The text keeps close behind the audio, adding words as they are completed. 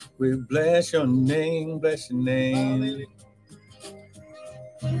We bless your name, bless your name.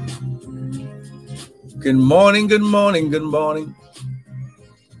 Good morning, good morning, good morning.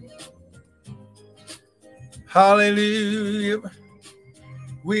 Hallelujah.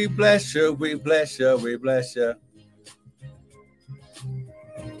 We bless you, we bless you, we bless you.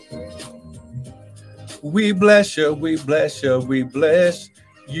 We bless you, we bless you, we bless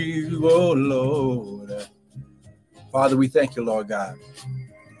you, oh Lord. Father, we thank you, Lord God.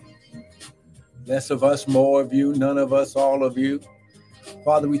 Less of us, more of you, none of us, all of you.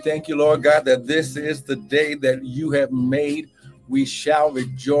 Father, we thank you, Lord God, that this is the day that you have made. We shall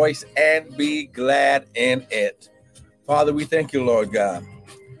rejoice and be glad in it. Father, we thank you, Lord God,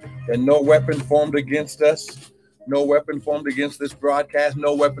 that no weapon formed against us, no weapon formed against this broadcast,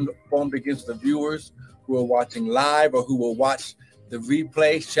 no weapon formed against the viewers who are watching live or who will watch the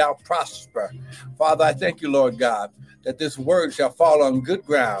replay shall prosper. Father, I thank you, Lord God, that this word shall fall on good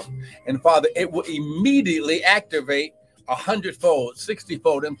ground. And Father, it will immediately activate 100-fold,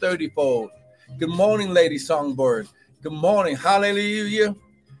 60-fold, and 30-fold. Good morning, Lady Songbird. Good morning. Hallelujah.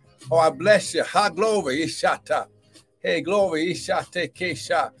 Oh, I bless you. Ha, glory. Ishata. Hey, glory. Ishate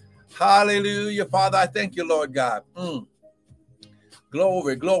kesha. Hallelujah. Father, I thank you, Lord God.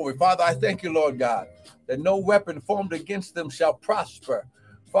 Glory, glory. Father, I thank you, Lord God, that no weapon formed against them shall prosper.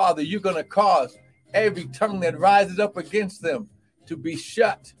 Father, you're going to cause every tongue that rises up against them to be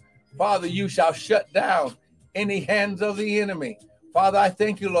shut. Father, you shall shut down any hands of the enemy. Father, I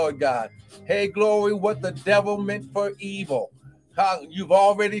thank you, Lord God. Hey, glory, what the devil meant for evil. You've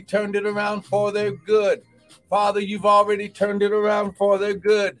already turned it around for their good. Father, you've already turned it around for their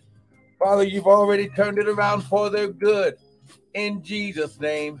good. Father, you've already turned it around for their good. In Jesus'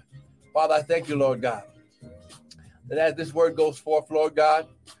 name, Father, I thank you, Lord God, that as this word goes forth, Lord God,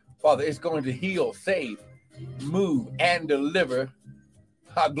 Father, it's going to heal, save, move, and deliver,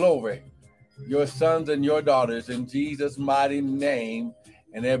 glory, your sons and your daughters in Jesus' mighty name.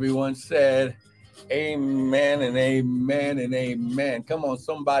 And everyone said, amen and amen and amen. Come on,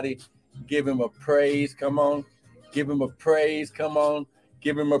 somebody give him a praise. Come on, give him a praise. Come on,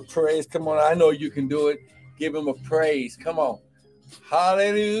 give him a praise. Come on, I know you can do it. Give him a praise. Come on.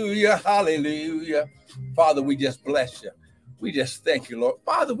 Hallelujah, hallelujah. Father, we just bless you. We just thank you, Lord.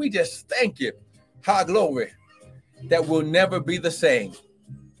 Father, we just thank you. High glory. That will never be the same.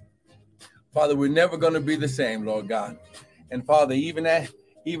 Father, we're never going to be the same, Lord God. And Father, even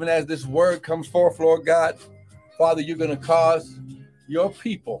as this word comes forth, Lord God, Father, you're going to cause your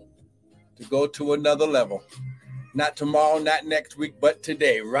people to go to another level. Not tomorrow, not next week, but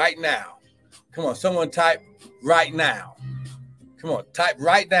today, right now. Come on, someone type right now. Come on, type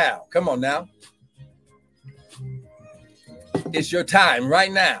right now. Come on now. It's your time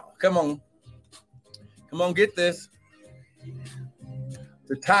right now. Come on. Come on, get this.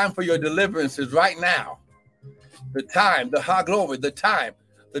 The time for your deliverance is right now. The time, the high glory, the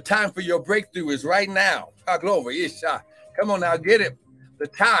time for your breakthrough is right now. High glory, Isha. Come on now, get it. The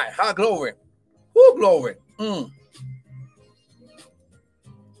time, high glory. Whoo, glory.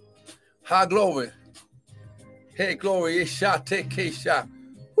 High glory. Hey, glory, Isha, take Kesha.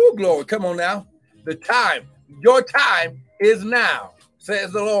 Whoo, glory. Come on now. The time, your time is now,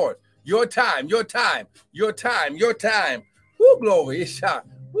 says the Lord. Your time, your time, your time, your time. Whoo, glory, Isha.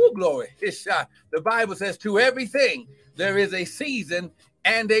 Whoo, glory, Isha. The Bible says to everything there is a season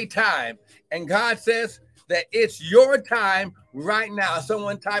and a time. And God says that it's your time right now.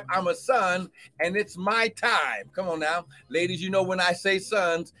 Someone type, I'm a son and it's my time. Come on now. Ladies, you know when I say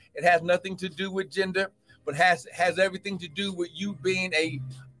sons, it has nothing to do with gender, but has everything to do with you being a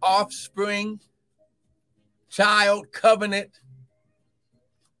offspring, child, covenant,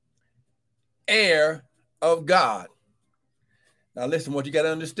 heir of God. Now listen, what you got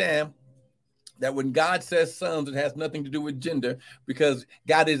to understand, that when God says sons, it has nothing to do with gender, because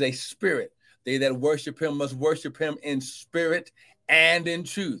God is a spirit. They that worship him must worship him in spirit and in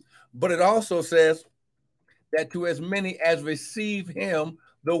truth. But it also says that to as many as receive him,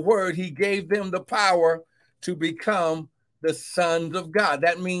 the word, he gave them the power to become the sons of God.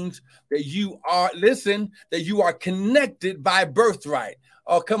 That means that you are, listen, that you are connected by birthright.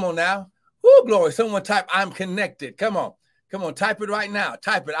 Oh, come on now. Woo, glory. Someone type, I'm connected. Come on. Come on, type it right now.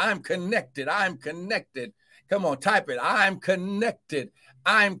 Type it. I'm connected. I'm connected. Come on, type it. I'm connected.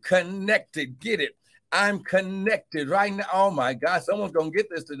 I'm connected. Get it. I'm connected right now. Oh my God, someone's going to get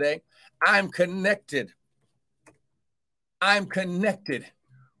this today. I'm connected. I'm connected.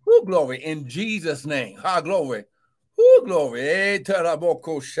 Who glory in Jesus' name. Ha, glory. Who glory.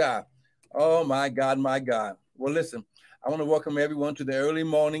 Oh my God, my God. Well, listen, I want to welcome everyone to the early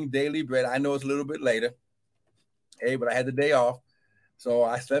morning daily bread. I know it's a little bit later. Hey, but I had the day off. So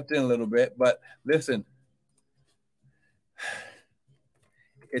I slept in a little bit. But listen,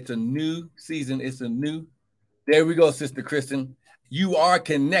 it's a new season. It's a new. There we go, Sister Kristen. You are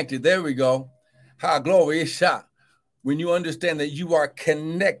connected. There we go. How glory is shot. When you understand that you are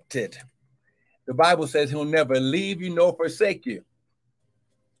connected, the Bible says he'll never leave you nor forsake you.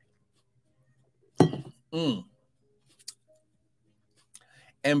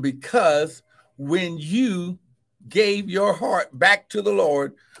 And because when you gave your heart back to the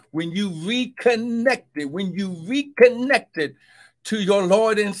Lord, when you reconnected to your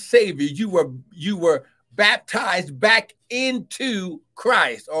Lord and Savior, you were baptized back into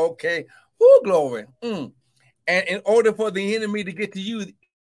Christ. Okay. Oh, glory. And in order for the enemy to get to you,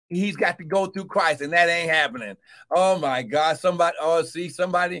 he's got to go through Christ, and that ain't happening. Oh my God. Somebody,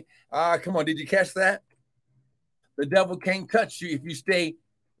 come on, did you catch that? The devil can't touch you if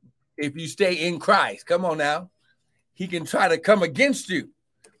you stay in Christ. Come on now. He can try to come against you,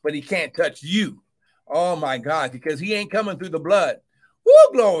 but he can't touch you. Oh my God, because he ain't coming through the blood. Woo,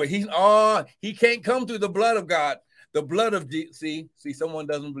 glory. He can't come through the blood of God. The blood of see, someone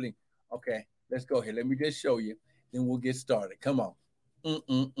doesn't believe. Okay, let's go here. Let me just show you. Then we'll get started. Come on.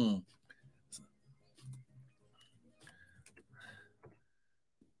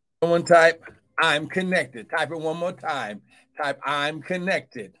 Someone type, I'm connected. Type it one more time. Type, I'm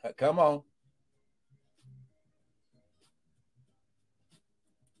connected. Come on.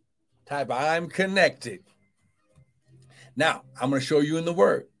 Type, I'm connected. Now, I'm going to show you in the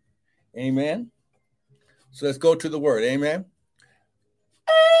word. Amen. So let's go to the word. Amen.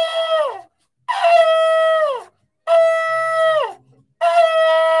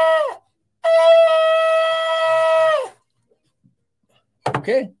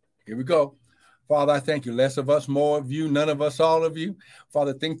 Okay, here we go. Father, I thank you. Less of us, more of you, none of us, all of you.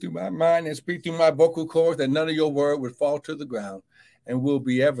 Father, think through my mind and speak through my vocal cords that none of your word would fall to the ground. And we'll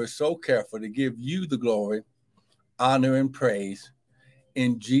be ever so careful to give you the glory, honor, and praise.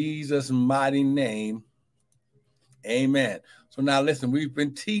 In Jesus' mighty name, amen. So now listen, we've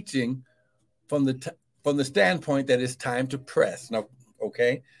been teaching from the standpoint that it's time to press. Now,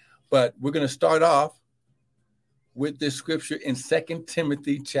 okay, but we're going to start off with this scripture in 2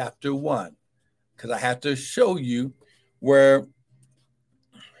 Timothy chapter 1, because I have to show you where,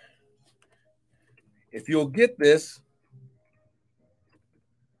 if you'll get this,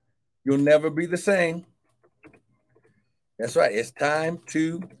 you'll never be the same. That's right. It's time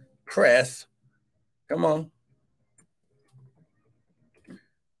to press. Come on.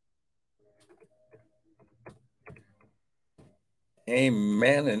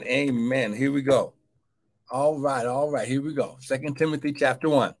 Amen and amen. Here we go. All right. Here we go. 2 Timothy chapter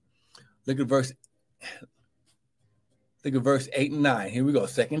 1. Look at verse 8 and 9. Here we go.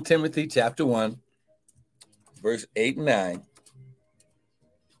 2 Timothy chapter 1, verse 8 and 9.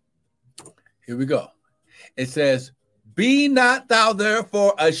 Here we go. It says, be not thou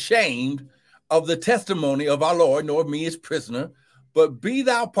therefore ashamed of the testimony of our Lord, nor of me as prisoner, but be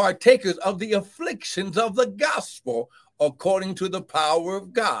thou partakers of the afflictions of the gospel according to the power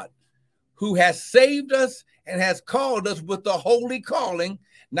of God, who has saved us and has called us with the holy calling,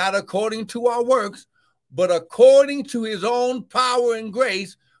 not according to our works, but according to his own power and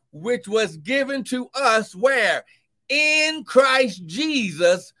grace, which was given to us where? In Christ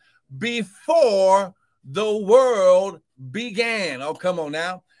Jesus before the world began. Oh, come on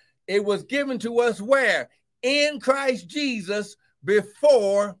now. It was given to us where? In Christ Jesus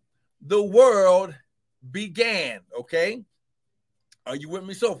before the world began. Okay? Are you with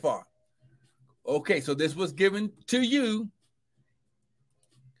me so far? Okay, so this was given to you.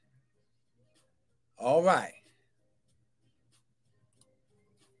 All right.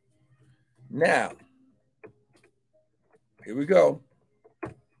 Now, here we go.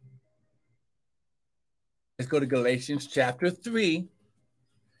 Let's go to Galatians chapter 3.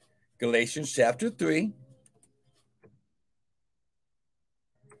 Galatians chapter 3.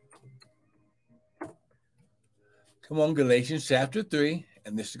 Come on, Galatians chapter 3.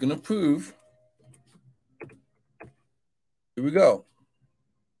 And this is going to prove. Here we go.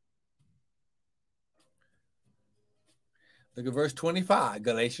 Look at verse 25.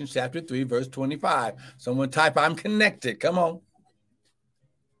 Galatians chapter 3, verse 25. Someone type, I'm connected. Come on.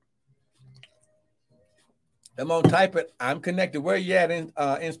 Come on, type it. I'm connected. Where are you at in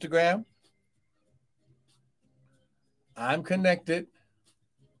Instagram? I'm connected.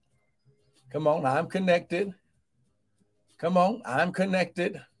 Come on, I'm connected. Come on, I'm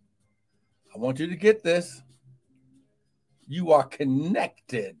connected. I want you to get this. You are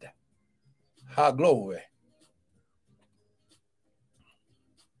connected. Ha, glory.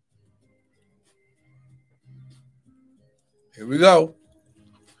 Here we go.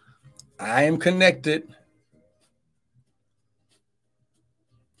 I am connected.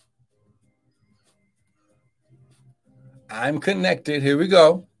 I'm connected. Here we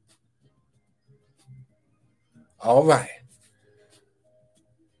go. All right.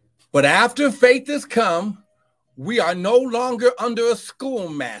 But after faith has come, we are no longer under a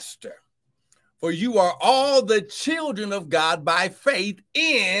schoolmaster. For you are all the children of God by faith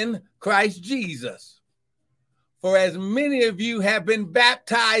in Christ Jesus. For as many of you have been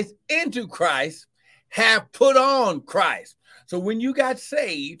baptized into Christ, have put on Christ. So when you got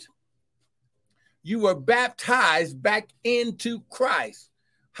saved, you were baptized back into Christ.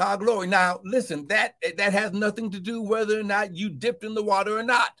 How glory. Now, listen, that has nothing to do whether or not you dipped in the water or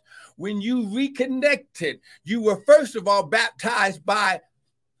not. When you reconnected, you were first of all baptized by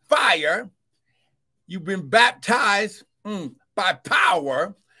fire. You've been baptized by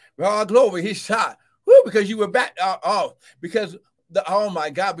power. Oh, glory, his shot. Woo, because you were because oh my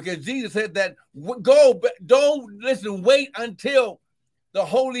God, because Jesus said that go, but don't listen, wait until the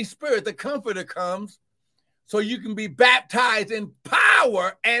Holy Spirit, the Comforter, comes so you can be baptized in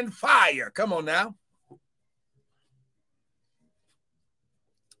power and fire. Come on now.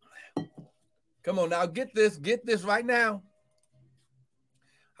 Come on now, get this right now.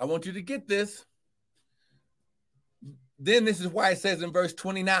 I want you to get this. Then this is why it says in verse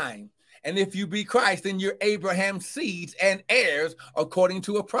 29, and if you be Christ, then you're Abraham's seeds and heirs according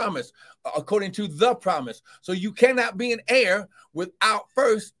to a promise, according to the promise. So you cannot be an heir without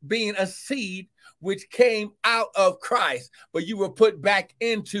first being a seed which came out of Christ, but you were put back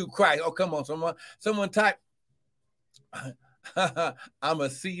into Christ. Oh, come on, someone type, I'm a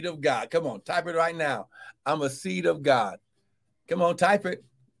seed of God. Come on, type it right now. I'm a seed of God. Come on, type it.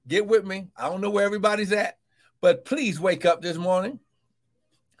 Get with me. I don't know where everybody's at, but please wake up this morning.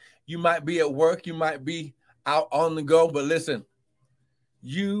 You might be at work. You might be out on the go, but listen,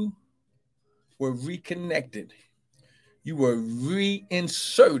 you were reconnected. You were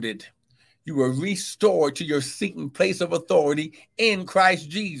reinserted. You were restored to your seat and place of authority in Christ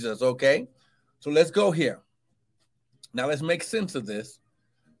Jesus, okay? So let's go here. Now let's make sense of this.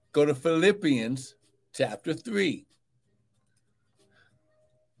 Go to Philippians chapter 3.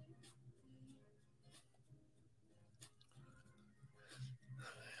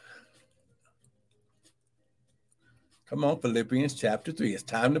 Come on, Philippians chapter 3. It's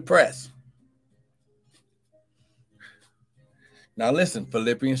time to press. Now listen,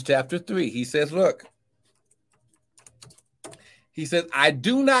 Philippians chapter 3. He says, look. He says, I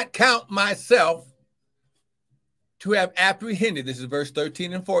do not count myself to have apprehended. This is verse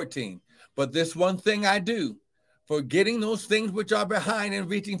 13 and 14. But this one thing I do, forgetting those things which are behind and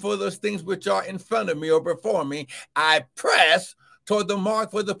reaching for those things which are in front of me or before me, I press toward the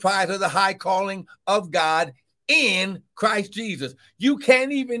mark for the prize of the high calling of God in Christ Jesus. You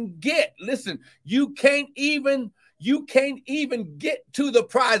can't even get, listen, you can't even get to the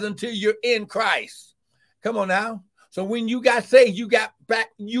prize until you're in Christ. Come on now. So when you got saved, you got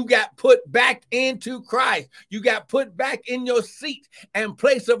put back into Christ. You got put back in your seat and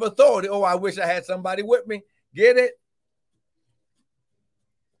place of authority. Oh, I wish I had somebody with me. Get it?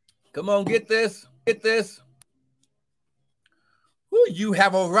 Come on, get this. Get this. Ooh, you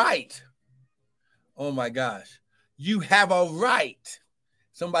have a right. Oh my gosh. You have a right.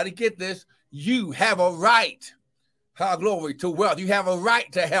 Somebody get this. You have a right. Glory to wealth. You have a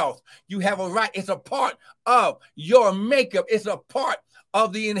right to health. You have a right. It's a part of your makeup. It's a part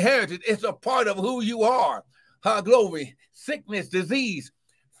of the inheritance. It's a part of who you are. Glory. Sickness, disease,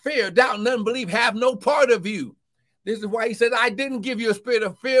 fear, doubt, and unbelief have no part of you. This is why he said, I didn't give you a spirit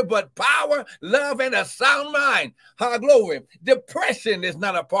of fear, but power, love, and a sound mind. Glory. Depression is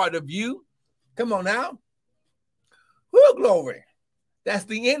not a part of you. Come on now. Woo, glory. That's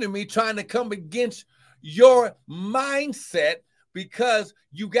the enemy trying to come against your mindset, because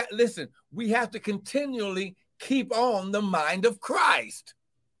you got, listen, we have to continually keep on the mind of Christ.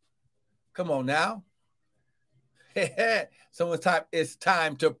 Come on now. Someone type, it's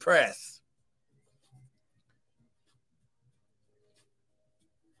time to press.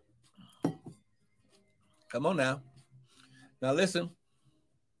 Come on now. Now listen.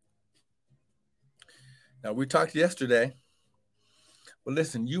 Now we talked yesterday. Well,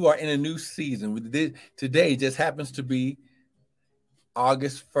 listen, you are in a new season. Today just happens to be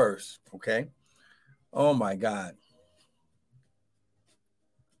August 1st, okay? Oh, my God.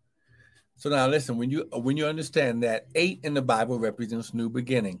 So now listen, when you understand that 8 in the Bible represents new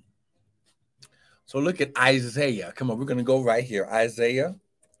beginning. So look at Isaiah. Come on, we're going to go right here. Isaiah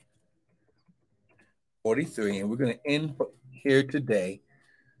 43, and we're going to end here today.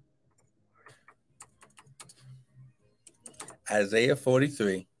 Isaiah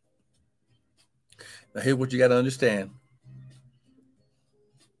 43. Now, here's what you got to understand.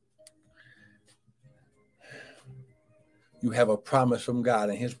 You have a promise from God,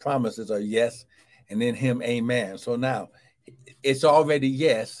 and his promises are yes, and in him, amen. So now it's already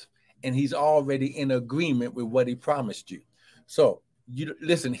yes, and he's already in agreement with what he promised you. So you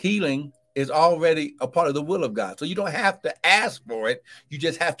listen, healing is already a part of the will of God. So you don't have to ask for it. You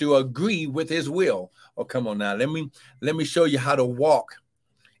just have to agree with his will. Oh, come on now. Let me show you how to walk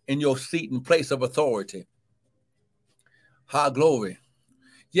in your seat and place of authority. High glory.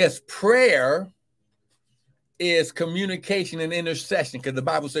 Yes, prayer is communication and intercession, because the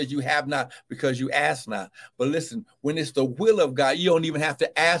Bible says you have not because you ask not. But listen, when it's the will of God, you don't even have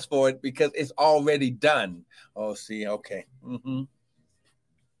to ask for it because it's already done. Oh, see, okay.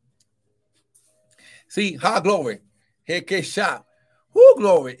 See, high glory. Here, shot. Whoo,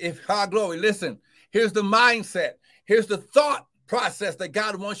 glory. If high glory, listen, here's the mindset. Here's the thought process that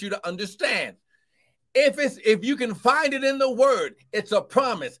God wants you to understand. If you can find it in the word, it's a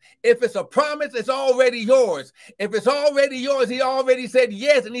promise. If it's a promise, it's already yours. If it's already yours, he already said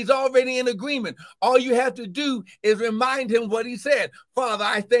yes, and he's already in agreement. All you have to do is remind him what he said. Father,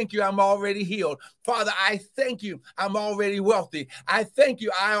 I thank you, I'm already healed. Father, I thank you, I'm already wealthy. I thank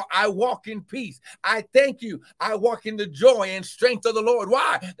you, I walk in peace. I thank you, I walk in the joy and strength of the Lord.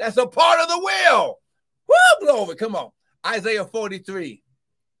 Why? That's a part of the will. Woo, glory. Come on. Isaiah 43.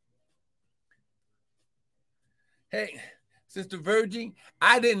 Hey, Sister Virgie,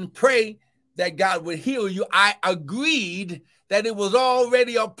 I didn't pray that God would heal you. I agreed that it was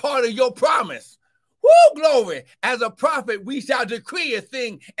already a part of your promise. Woo, glory. As a prophet, we shall decree a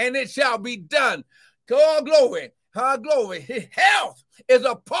thing and it shall be done. Oh, glory. Oh, glory. Health is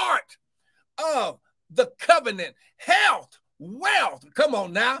a part of the covenant. Health. Wealth. Come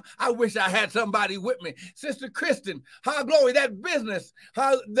on now. I wish I had somebody with me. Sister Kristen, how glory, that business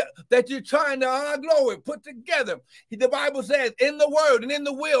that you're trying to, how glory, put together. The Bible says in the word and in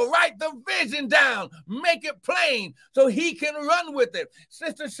the will, write the vision down, make it plain so he can run with it.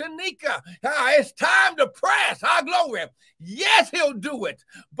 Sister Shanika, it's time to press. How glory. Yes, he'll do it,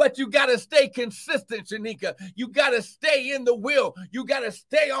 but you got to stay consistent, Shanika. You got to stay in the will. You got to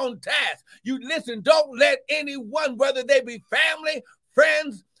stay on task. You listen, don't let anyone, whether they be family,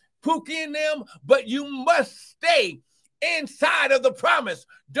 friends, Pookie and them, but you must stay inside of the promise.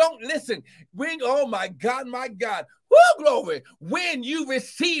 Don't listen. Oh my God, my God. Woo, glory. When you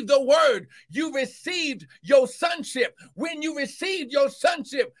received the word, you received your sonship. When you received your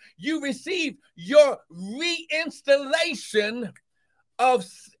sonship, you received your reinstallation of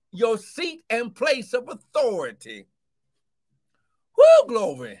your seat and place of authority. Woo,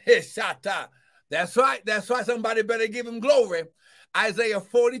 glory. That's right. That's right. Somebody better give him glory. Isaiah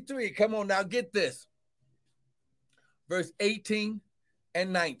 43. Come on now, get this. Verse 18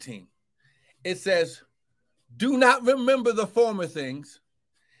 and 19. It says, do not remember the former things.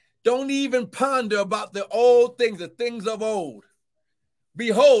 Don't even ponder about the old things, the things of old.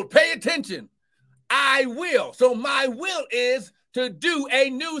 Behold, pay attention. I will. So my will is to do a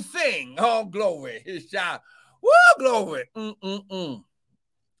new thing. Oh, glory. Woo, glory.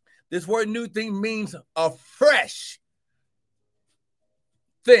 This word new thing means a fresh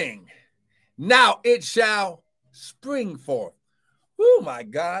thing. Now it shall spring forth. Oh, my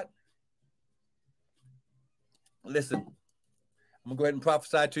God. Listen, I'm going to go ahead and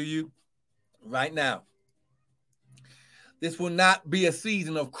prophesy to you right now. This will not be a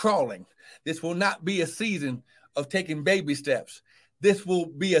season of crawling. This will not be a season of taking baby steps. This will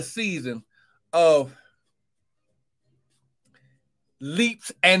be a season of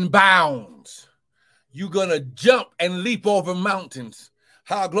leaps and bounds. You're going to jump and leap over mountains.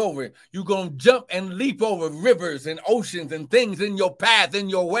 How glory. You're going to jump and leap over rivers and oceans and things in your path, in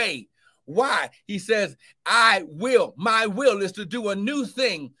your way. Why? He says, I will. My will is to do a new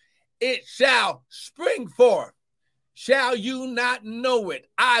thing. It shall spring forth. Shall you not know it?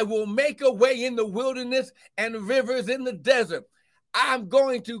 I will make a way in the wilderness and rivers in the desert. I'm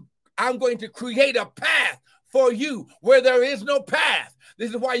going to create a path for you where there is no path.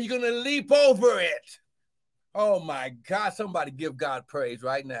 This is why you're going to leap over it. Oh my God, somebody give God praise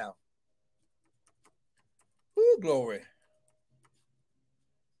right now. Ooh, glory.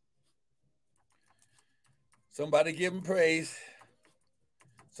 Somebody give him praise.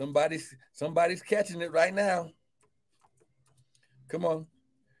 Somebody's catching it right now. Come on.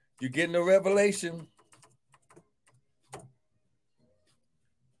 You're getting a revelation.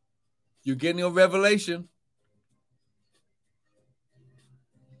 You're getting a revelation.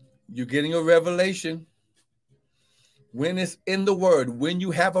 You're getting a revelation. When it's in the word, when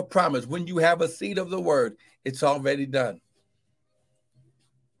you have a promise, when you have a seed of the word, it's already done.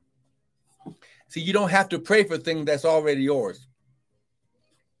 See, you don't have to pray for things that's already yours.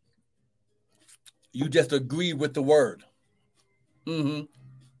 You just agree with the word. Mm-hmm.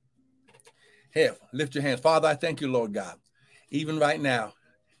 Here, lift your hands. Father, I thank you, Lord God, even right now,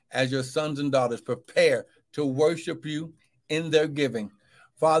 as your sons and daughters prepare to worship you in their giving.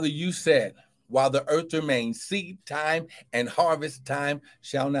 Father, you said, while the earth remains, seed time and harvest time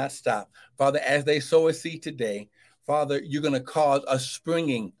shall not stop. Father, as they sow a seed today, Father, you're going to cause a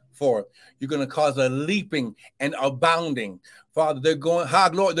springing forth. You're going to cause a leaping and abounding. Father, they're going,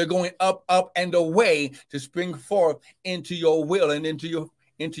 Lord, they're going up, up, and away to spring forth into your will and into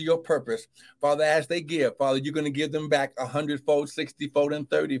your purpose. Father, as they give, Father, you're going to give them back 100-fold, 60-fold, and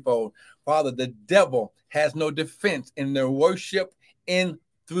 30-fold. Father, the devil has no defense in their worship in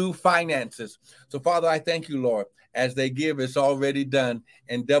through finances. So, Father, I thank you, Lord. As they give, it's already done.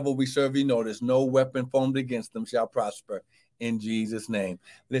 And devil, we serve you notice, no weapon formed against them shall prosper in Jesus' name.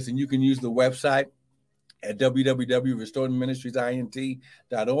 Listen, you can use the website at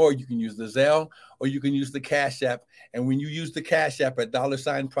www.restoredministriesint.org. You can use the Zelle or you can use the Cash App. And when you use the Cash App at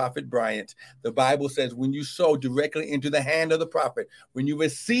 $Prophet Bryant, the Bible says when you sow directly into the hand of the prophet, when you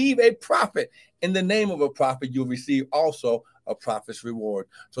receive a prophet in the name of a prophet, you'll receive also a prophet's reward.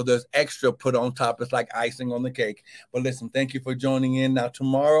 So there's extra put on top. It's like icing on the cake. But listen, thank you for joining in. Now,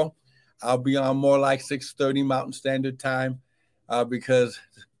 tomorrow, I'll be on more like 6:30 Mountain Standard Time because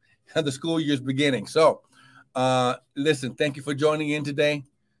the school year is beginning. So, listen, thank you for joining in today.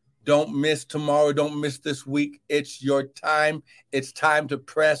 Don't miss tomorrow. Don't miss this week. It's your time. It's time to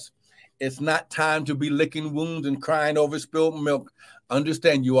press. It's not time to be licking wounds and crying over spilled milk.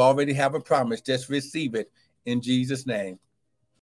 Understand you already have a promise. Just receive it in Jesus' name.